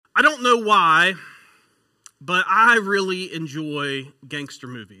I don't know why, but I really enjoy gangster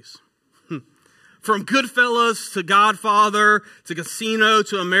movies. From Goodfellas to Godfather to Casino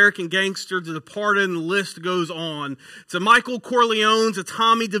to American Gangster to Departed, and the list goes on. To Michael Corleone, to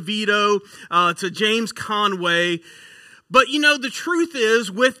Tommy DeVito, to James Conway. But you know, the truth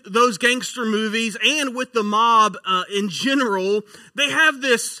is, with those gangster movies and with the mob in general, they have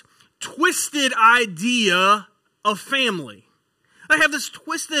this twisted idea of family. They have this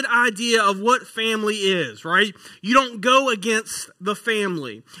twisted idea of what family is, right? You don't go against the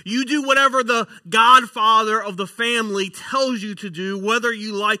family. You do whatever the godfather of the family tells you to do, whether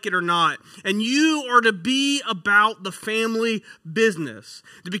you like it or not. And you are to be about the family business.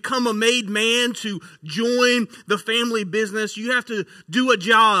 To become a made man, to join the family business, you have to do a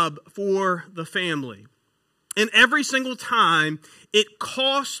job for the family. And every single time, it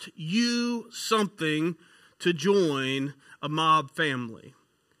costs you something to join a mob family.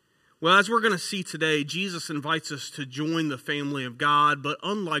 Well, as we're going to see today, Jesus invites us to join the family of God, but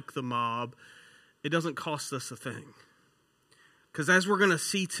unlike the mob, it doesn't cost us a thing. Because as we're going to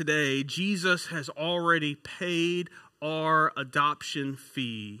see today, Jesus has already paid our adoption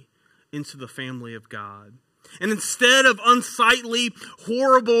fee into the family of God. And instead of unsightly,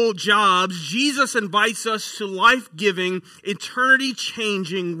 horrible jobs, Jesus invites us to life-giving,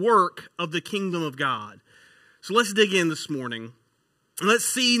 eternity-changing work of the kingdom of God. So let's dig in this morning. Let's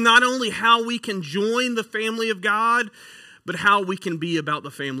see not only how we can join the family of God, but how we can be about the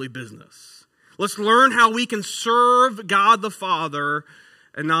family business. Let's learn how we can serve God the Father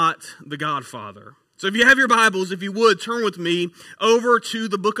and not the Godfather. So if you have your Bibles, if you would, turn with me over to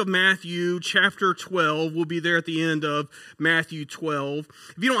the book of Matthew, chapter 12. We'll be there at the end of Matthew 12.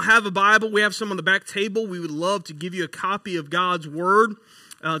 If you don't have a Bible, we have some on the back table. We would love to give you a copy of God's Word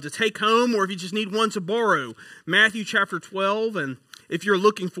to take home, or if you just need one to borrow. Matthew chapter 12, and if you're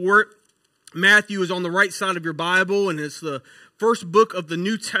looking for it, Matthew is on the right side of your Bible, and it's the first book of the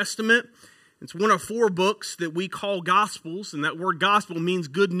New Testament. It's one of 4 books that we call Gospels, and that word gospel means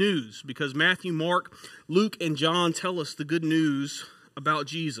good news, because Matthew, Mark, Luke, and John tell us the good news about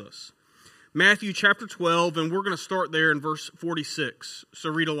Jesus. Matthew chapter 12, and we're going to start there in verse 46, so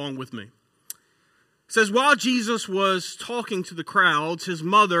read along with me. It says, while Jesus was talking to the crowds, his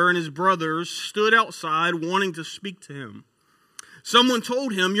mother and his brothers stood outside wanting to speak to him. Someone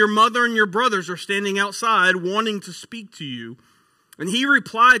told him, your mother and your brothers are standing outside wanting to speak to you. And he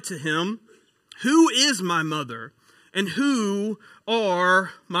replied to him, who is my mother and who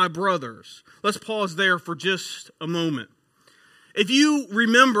are my brothers? Let's pause there for just a moment. If you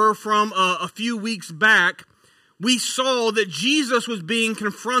remember from a few weeks back, we saw that Jesus was being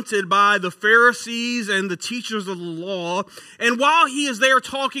confronted by the Pharisees and the teachers of the law. And while he is there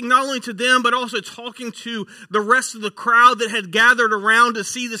talking not only to them, but also talking to the rest of the crowd that had gathered around to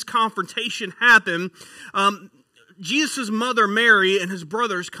see this confrontation happen, Jesus' mother Mary and his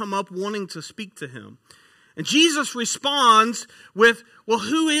brothers come up wanting to speak to him. And Jesus responds with, well,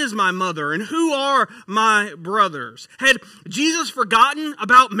 who is my mother and who are my brothers? Had Jesus forgotten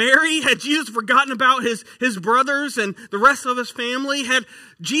about Mary? Had Jesus forgotten about his brothers and the rest of his family? Had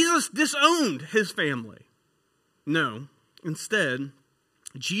Jesus disowned his family? No. Instead,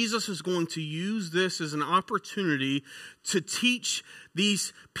 Jesus is going to use this as an opportunity to teach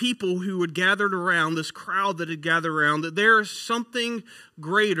these people who had gathered around, this crowd that had gathered around, that there is something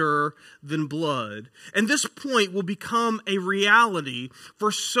greater than blood. And this point will become a reality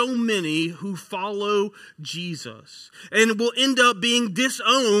for so many who follow Jesus, and will end up being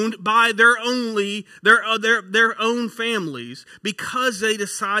disowned by their own families because they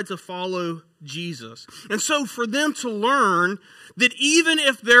decide to follow Jesus. And so for them to learn that even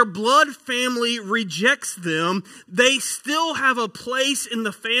if their blood family rejects them, they still have a place in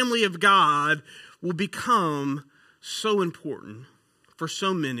the family of God will become so important for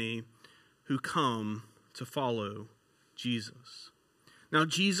so many who come to follow Jesus. Now,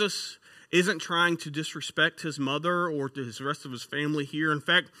 Jesus isn't trying to disrespect his mother or to the rest of his family here. In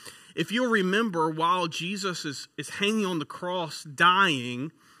fact, if you'll remember, while Jesus is hanging on the cross,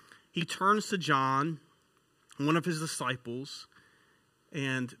 dying, he turns to John, one of his disciples,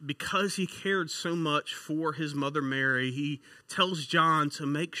 and because he cared so much for his mother Mary, he tells John to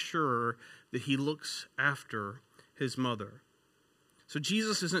make sure that he looks after his mother. So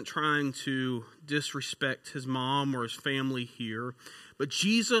Jesus isn't trying to disrespect his mom or his family here, but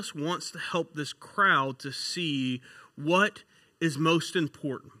Jesus wants to help this crowd to see what is most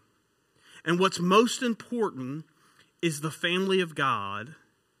important. And what's most important is the family of God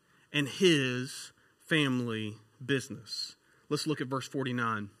and his family business. Let's look at verse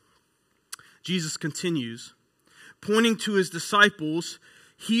 49. Jesus continues, pointing to his disciples,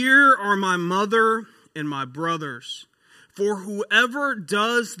 Here are my mother and my brothers. For whoever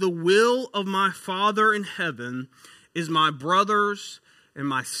does the will of my Father in heaven is my brothers and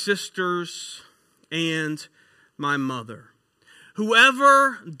my sisters and my mother.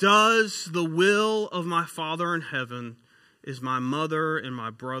 Whoever does the will of my Father in heaven is my mother and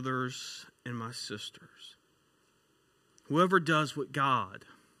my brothers and my sisters. Whoever does what God,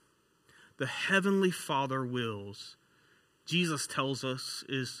 the Heavenly Father, wills, Jesus tells us,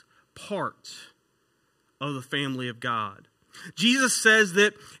 is part of the family of God. Jesus says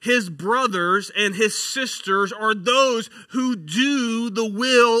that his brothers and his sisters are those who do the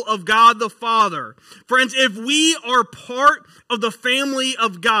will of God the Father. Friends, if we are part of the family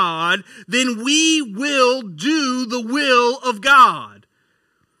of God, then we will do the will of God.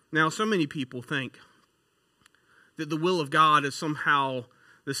 Now, so many people think that the will of God is somehow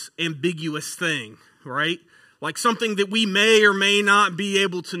this ambiguous thing, right? Like something that we may or may not be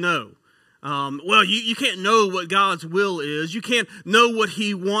able to know. Well, you can't know what God's will is. You can't know what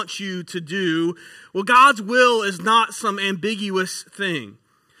he wants you to do. Well, God's will is not some ambiguous thing.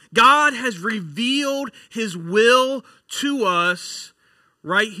 God has revealed his will to us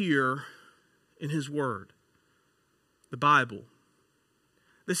right here in his word, the Bible.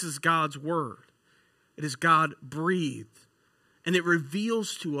 This is God's word. It is God breathed. And it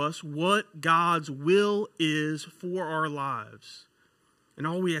reveals to us what God's will is for our lives. And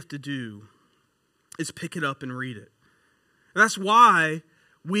all we have to do is pick it up and read it. And that's why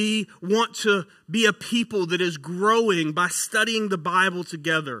we want to be a people that is growing by studying the Bible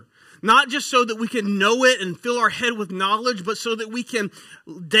together. Not just so that we can know it and fill our head with knowledge, but so that we can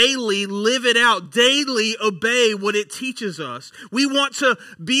daily live it out, daily obey what it teaches us. We want to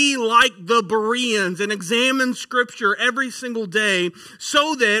be like the Bereans and examine Scripture every single day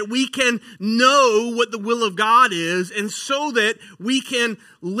so that we can know what the will of God is and so that we can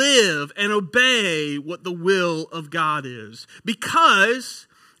live and obey what the will of God is. Because,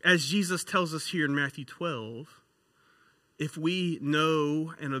 as Jesus tells us here in Matthew 12, if we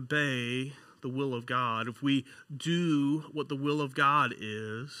know and obey the will of God, if we do what the will of God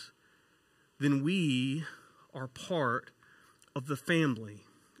is, then we are part of the family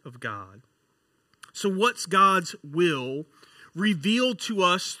of God. So what's God's will revealed to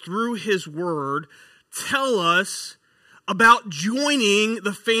us through his word tell us about joining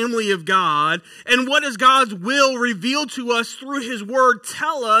the family of God? And what does God's will revealed to us through his word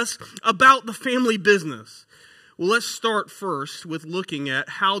tell us about the family business? Well, let's start first with looking at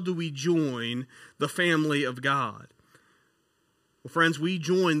how do we join the family of God. Well, friends, we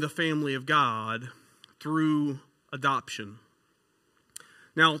join the family of God through adoption.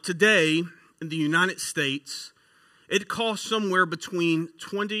 Now, today in the United States, it costs somewhere between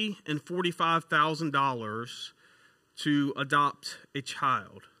 $20,000 and $45,000 to adopt a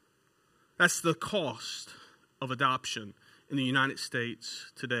child. That's the cost of adoption in the United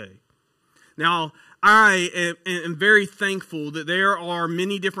States today. Now, I am very thankful that there are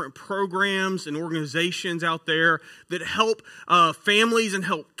many different programs and organizations out there that help families and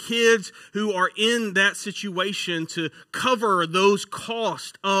help kids who are in that situation to cover those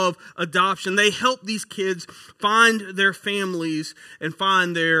costs of adoption. They help these kids find their families and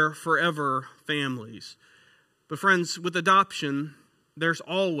find their forever families. But friends, with adoption, there's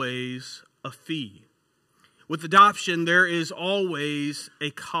always a fee. With adoption, there is always a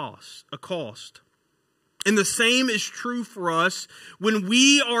cost. And the same is true for us when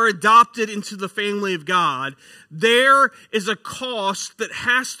we are adopted into the family of God. There is a cost that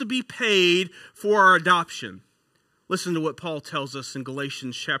has to be paid for our adoption. Listen to what Paul tells us in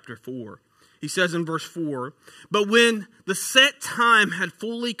Galatians chapter 4. He says in verse 4, "But when the set time had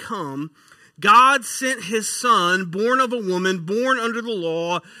fully come, God sent his Son, born of a woman, born under the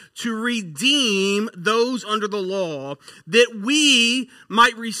law, to redeem those under the law, that we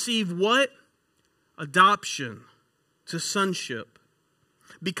might receive" what? Adoption to sonship.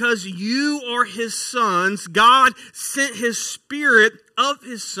 Because you are his sons, God sent his Spirit of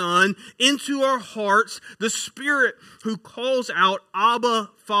his Son into our hearts, the Spirit who calls out,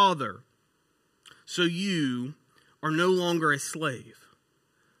 "Abba, Father." So you are no longer a slave,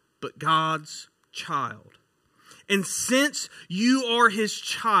 but God's child. And since you are his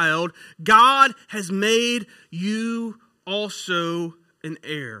child, God has made you also an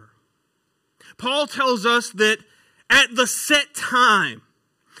heir. Paul tells us that at the set time,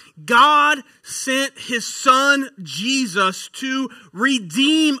 God sent his Son Jesus to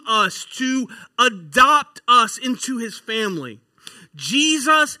redeem us, to adopt us into his family.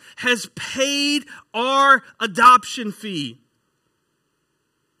 Jesus has paid our adoption fee.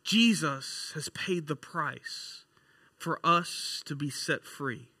 Jesus has paid the price for us to be set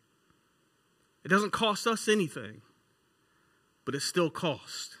free. It doesn't cost us anything, but it still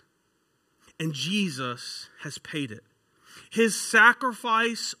costs. And Jesus has paid it. His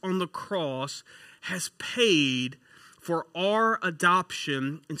sacrifice on the cross has paid for our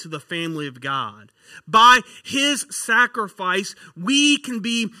adoption into the family of God. By his sacrifice, we can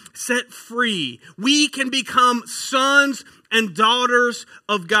be set free. We can become sons and daughters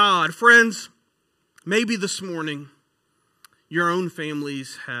of God. Friends, maybe this morning your own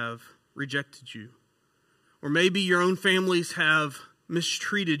families have rejected you. Or maybe your own families have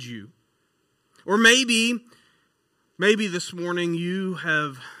mistreated you. Or maybe this morning you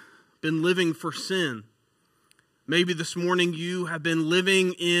have been living for sin. Maybe this morning you have been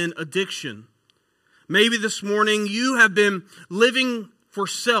living in addiction. Maybe this morning you have been living for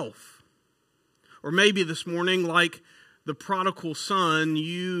self. Or maybe this morning, like the prodigal son,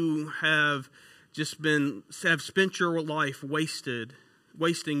 you have spent your life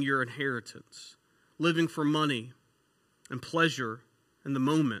wasting your inheritance, living for money and pleasure in the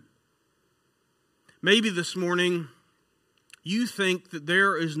moment. Maybe this morning you think that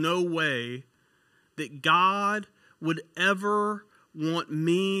there is no way that God would ever want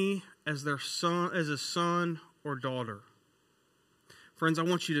me as their son, as a son or daughter. Friends, I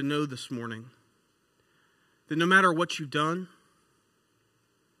want you to know this morning that no matter what you've done,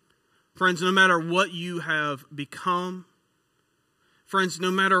 friends, no matter what you have become, friends, no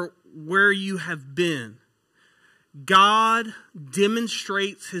matter where you have been, God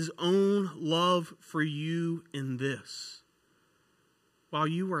demonstrates his own love for you in this. While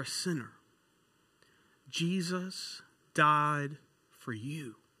you were a sinner, Jesus died for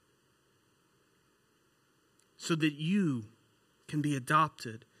you so that you can be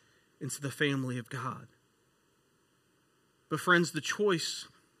adopted into the family of God. But friends, the choice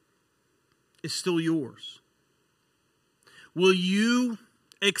is still yours. Will you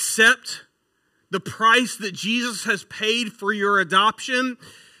accept the price that Jesus has paid for your adoption,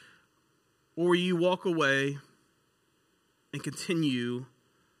 or will you walk away and continue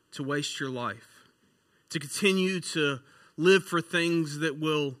to waste your life, to continue to live for things that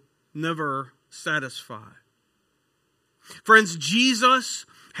will never satisfy? Friends, Jesus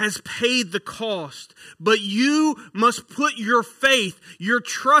has paid the cost, but you must put your faith, your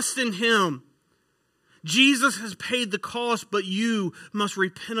trust in him. Jesus has paid the cost, but you must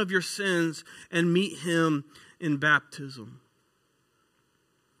repent of your sins and meet him in baptism.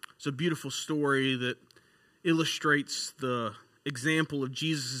 It's a beautiful story that illustrates the example of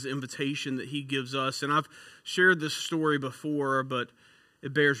Jesus' invitation that he gives us. And I've shared this story before, but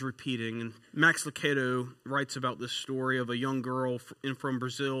it bears repeating. And Max Lucado writes about this story of a young girl from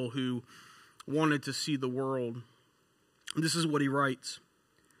Brazil who wanted to see the world. And this is what he writes.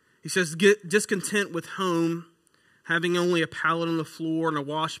 He says, discontent with home, having only a pallet on the floor and a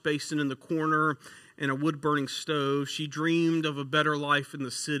wash basin in the corner and a wood-burning stove, she dreamed of a better life in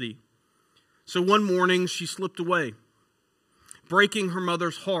the city. So one morning she slipped away, breaking her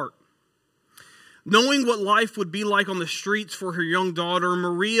mother's heart. Knowing what life would be like on the streets for her young daughter,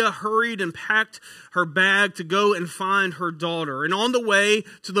 Maria hurried and packed her bag to go and find her daughter. And on the way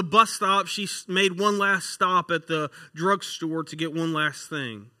to the bus stop, she made one last stop at the drugstore to get one last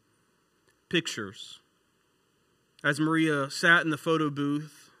thing. Pictures. As Maria sat in the photo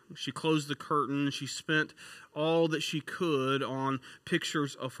booth, she closed the curtain and she spent all that she could on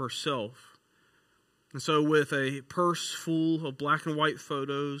pictures of herself. And so with a purse full of black and white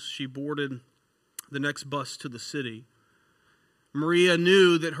photos, she boarded the next bus to the city. Maria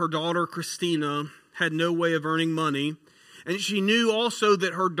knew that her daughter Christina had no way of earning money, and she knew also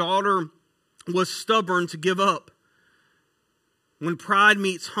that her daughter was stubborn to give up. When pride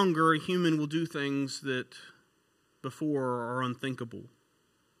meets hunger, a human will do things that before are unthinkable.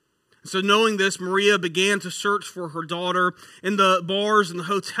 So knowing this, Maria began to search for her daughter in the bars and the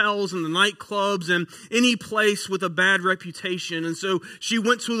hotels and the nightclubs and any place with a bad reputation. And so she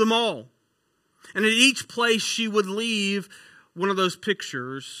went to them all. And at each place she would leave one of those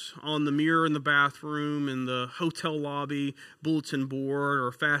pictures on the mirror in the bathroom, in the hotel lobby bulletin board,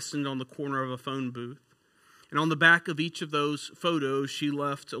 or fastened on the corner of a phone booth. And on the back of each of those photos, she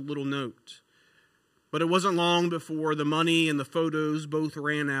left a little note. But it wasn't long before the money and the photos both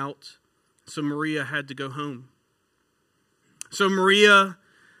ran out, so Maria had to go home. So Maria,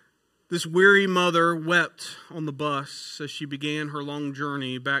 this weary mother, wept on the bus as she began her long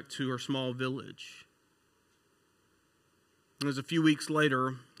journey back to her small village. It was a few weeks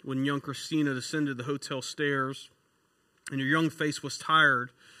later when young Christina descended the hotel stairs, and her young face was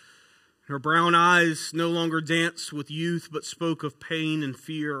tired. Her brown eyes no longer danced with youth, but spoke of pain and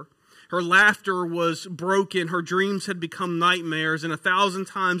fear. Her laughter was broken. Her dreams had become nightmares. And 1,000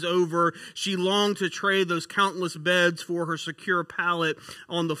 times over, she longed to trade those countless beds for her secure pallet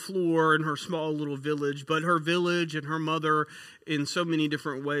on the floor in her small little village. But her village and her mother, in so many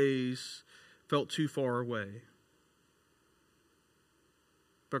different ways, felt too far away.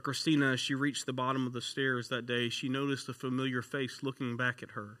 But Christina, as she reached the bottom of the stairs that day, she noticed a familiar face looking back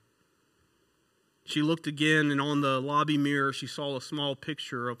at her. She looked again, and on the lobby mirror, she saw a small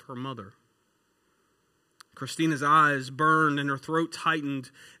picture of her mother. Christina's eyes burned and her throat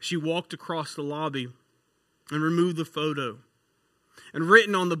tightened. She walked across the lobby and removed the photo. And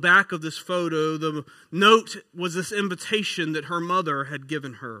written on the back of this photo, the note was this invitation that her mother had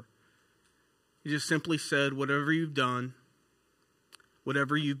given her. He just simply said, whatever you've done,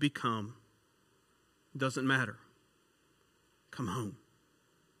 whatever you've become, it doesn't matter. Come home.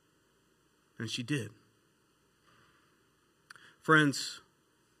 And she did. Friends,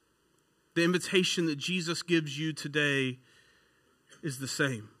 the invitation that Jesus gives you today is the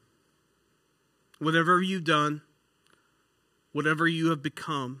same. Whatever you've done, whatever you have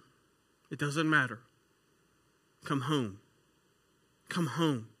become, it doesn't matter. Come home. Come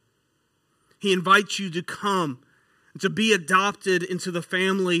home. He invites you to come, to be adopted into the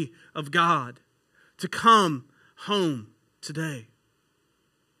family of God, to come home today.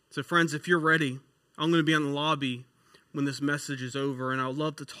 So friends, if you're ready, I'm going to be in the lobby when this message is over, and I would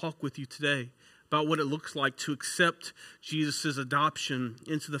love to talk with you today about what it looks like to accept Jesus' adoption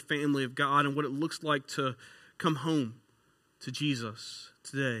into the family of God and what it looks like to come home to Jesus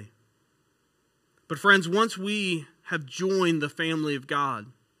today. But friends, once we have joined the family of God,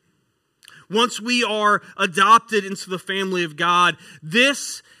 once we are adopted into the family of God,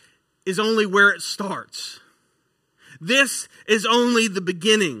 this is only where it starts. This is only the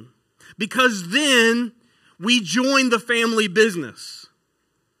beginning, because then we join the family business.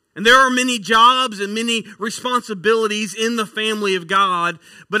 And there are many jobs and many responsibilities in the family of God,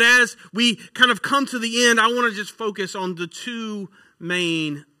 but as we kind of come to the end, I want to just focus on the two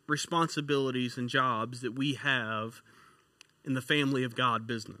main responsibilities and jobs that we have in the family of God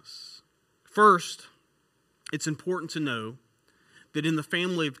business. First, it's important to know that in the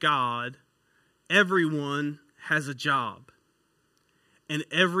family of God, everyone has a job, and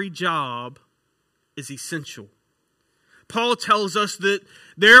every job is essential. Paul tells us that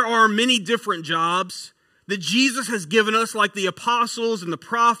there are many different jobs that Jesus has given us, like the apostles and the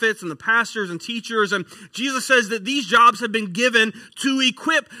prophets and the pastors and teachers. And Jesus says that these jobs have been given to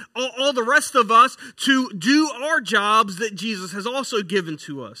equip all the rest of us to do our jobs that Jesus has also given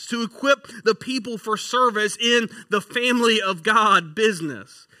to us, to equip the people for service in the family of God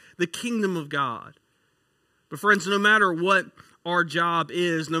business, the kingdom of God. But friends, no matter what our job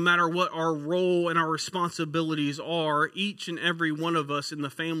is, no matter what our role and our responsibilities are, each and every one of us in the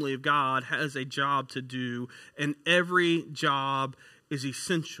family of God has a job to do, and every job is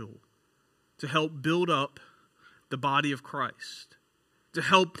essential to help build up the body of Christ, to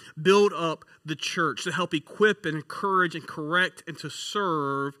help build up the church, to help equip and encourage and correct and to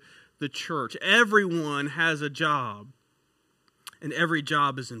serve the church. Everyone has a job, and every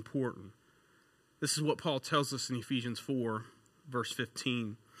job is important. This is what Paul tells us in Ephesians 4, verse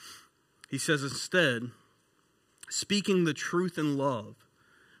 15. He says, instead, speaking the truth in love,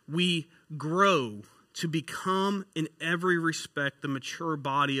 we grow to become in every respect the mature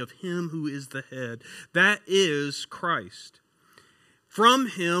body of Him who is the head. That is Christ. From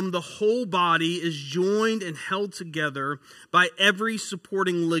Him, the whole body is joined and held together by every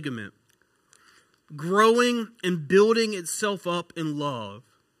supporting ligament, growing and building itself up in love,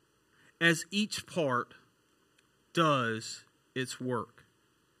 as each part does its work.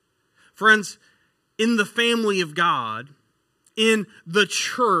 Friends, in the family of God, in the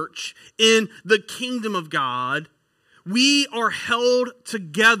church, in the kingdom of God, we are held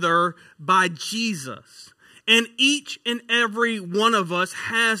together by Jesus. And each and every one of us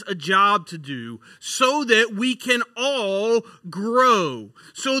has a job to do so that we can all grow.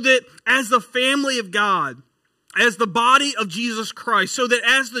 So that as the family of God, as the body of Jesus Christ, so that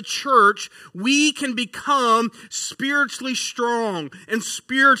as the church, we can become spiritually strong and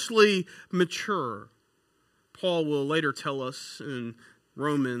spiritually mature. Paul will later tell us in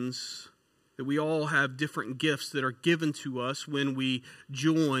Romans that we all have different gifts that are given to us when we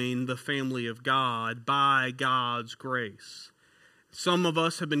join the family of God by God's grace. Some of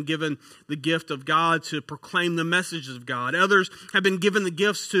us have been given the gift of God to proclaim the messages of God. Others have been given the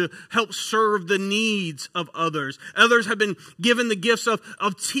gifts to help serve the needs of others. Others have been given the gifts of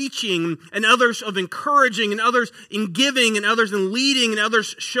teaching, and others of encouraging, and others in giving, and others in leading, and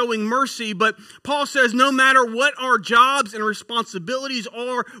others showing mercy. But Paul says no matter what our jobs and responsibilities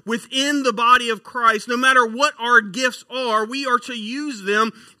are within the body of Christ, no matter what our gifts are, we are to use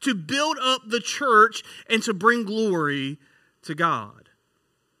them to build up the church and to bring glory to God.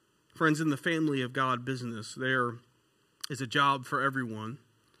 Friends, in the family of God business, there is a job for everyone,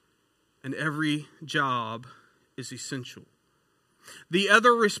 and every job is essential. The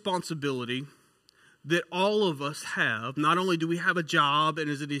other responsibility that all of us have, not only do we have a job and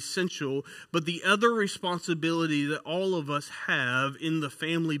is it essential, but the other responsibility that all of us have in the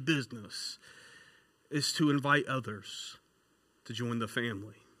family business is to invite others to join the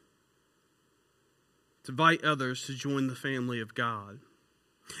family. To invite others to join the family of God.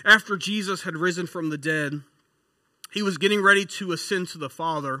 After Jesus had risen from the dead, he was getting ready to ascend to the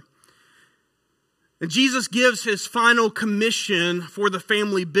Father. And Jesus gives his final commission for the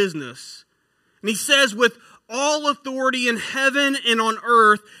family business. And he says, with all authority in heaven and on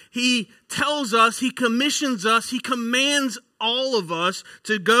earth, he tells us, he commissions us, he commands all of us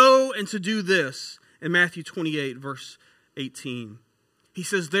to go and to do this. In Matthew 28, verse 18, he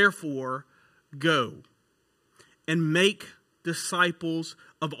says, therefore, go and make disciples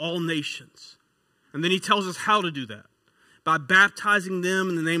of all nations. And then he tells us how to do that. By baptizing them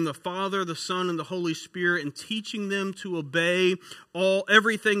in the name of the Father, the Son, and the Holy Spirit, and teaching them to obey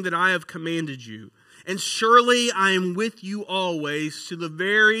everything that I have commanded you. And surely I am with you always to the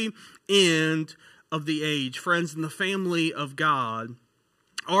very end of the age. Friends, in the family of God,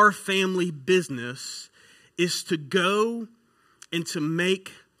 our family business is to go and to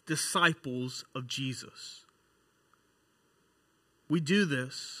make disciples of Jesus. We do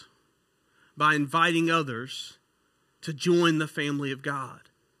this by inviting others to join the family of God,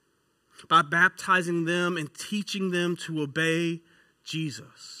 by baptizing them and teaching them to obey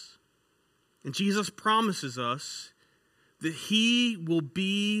Jesus. And Jesus promises us that he will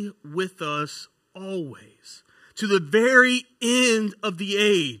be with us always, to the very end of the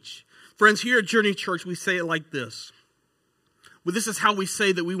age. Friends, here at Journey Church, we say it like this. Well, this is how we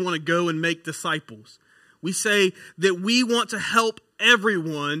say that we want to go and make disciples. We say that we want to help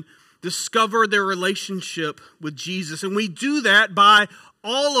everyone discover their relationship with Jesus. And we do that by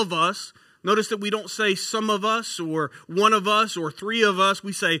all of us. Notice that we don't say some of us or one of us or three of us.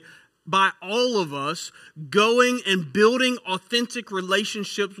 We say by all of us going and building authentic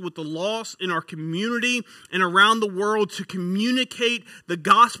relationships with the lost in our community and around the world to communicate the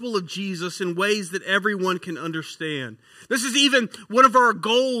gospel of Jesus in ways that everyone can understand. This is even one of our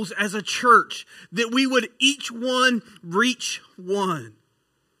goals as a church, that we would each one reach one.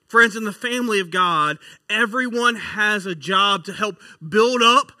 Friends, in the family of God, everyone has a job to help build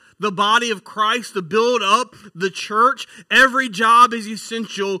up the body of Christ, to build up the church. Every job is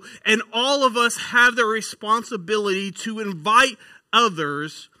essential, and all of us have the responsibility to invite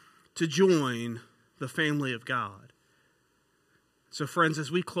others to join the family of God. So friends, as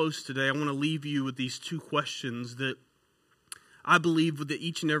we close today, I want to leave you with these two questions that I believe that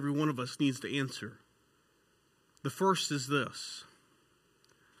each and every one of us needs to answer. The first is this: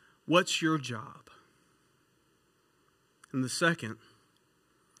 what's your job? And the second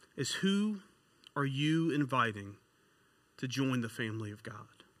is, who are you inviting to join the family of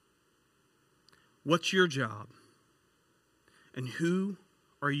God? What's your job? And who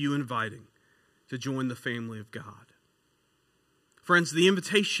are you inviting to join the family of God? Friends, the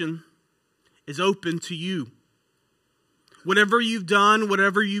invitation is open to you. Whatever you've done,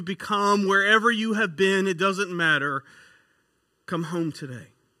 whatever you become, wherever you have been, it doesn't matter. Come home today.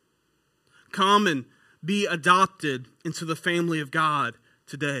 Come and be adopted into the family of God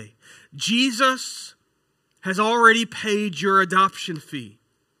today. Jesus has already paid your adoption fee.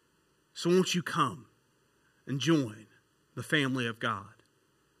 So won't you come and join the family of God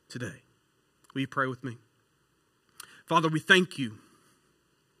today? Will you pray with me? Father, we thank you.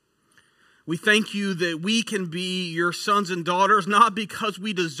 We thank you that we can be your sons and daughters, not because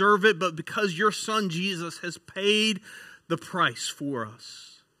we deserve it, but because your Son Jesus has paid the price for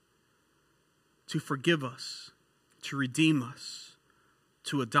us, to forgive us, to redeem us,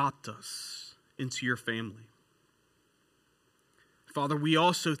 to adopt us into your family. Father, we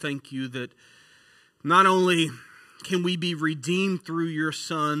also thank you that not only can we be redeemed through your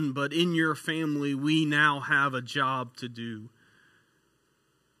Son, but in your family we now have a job to do,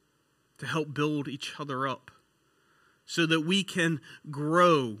 to help build each other up so that we can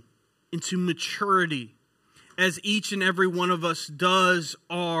grow into maturity as each and every one of us does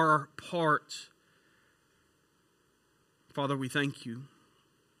our part. Father, we thank you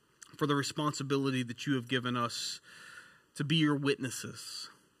for the responsibility that you have given us to be your witnesses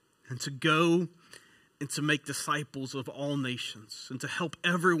and to go and to make disciples of all nations and to help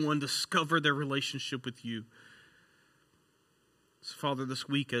everyone discover their relationship with you. So, Father, this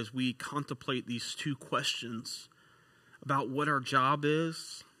week as we contemplate these two questions about what our job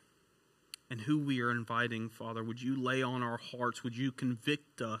is and who we are inviting, Father, would you lay on our hearts, would you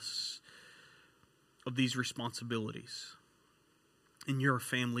convict us of these responsibilities in your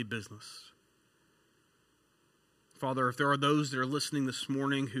family business? Father, if there are those that are listening this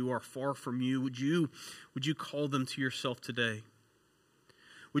morning who are far from you, would you call them to yourself today?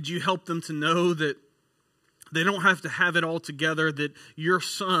 Would you help them to know that they don't have to have it all together, that your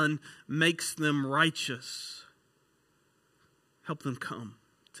Son makes them righteous? Help them come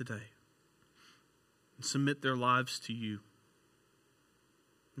today and submit their lives to you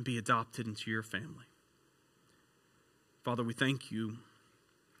and be adopted into your family. Father, we thank you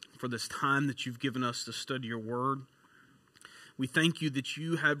for this time that you've given us to study your word. We thank you that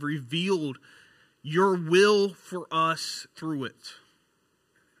you have revealed your will for us through it.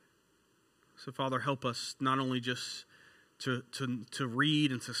 So, Father, help us not only just to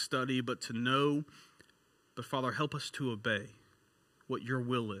read and to study, but to know. But, Father, help us to obey what your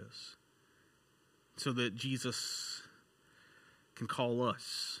will is so that Jesus can call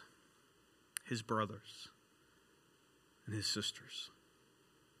us his brothers and his sisters.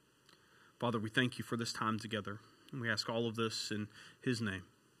 Father, we thank you for this time together. And we ask all of this in his name.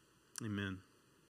 Amen.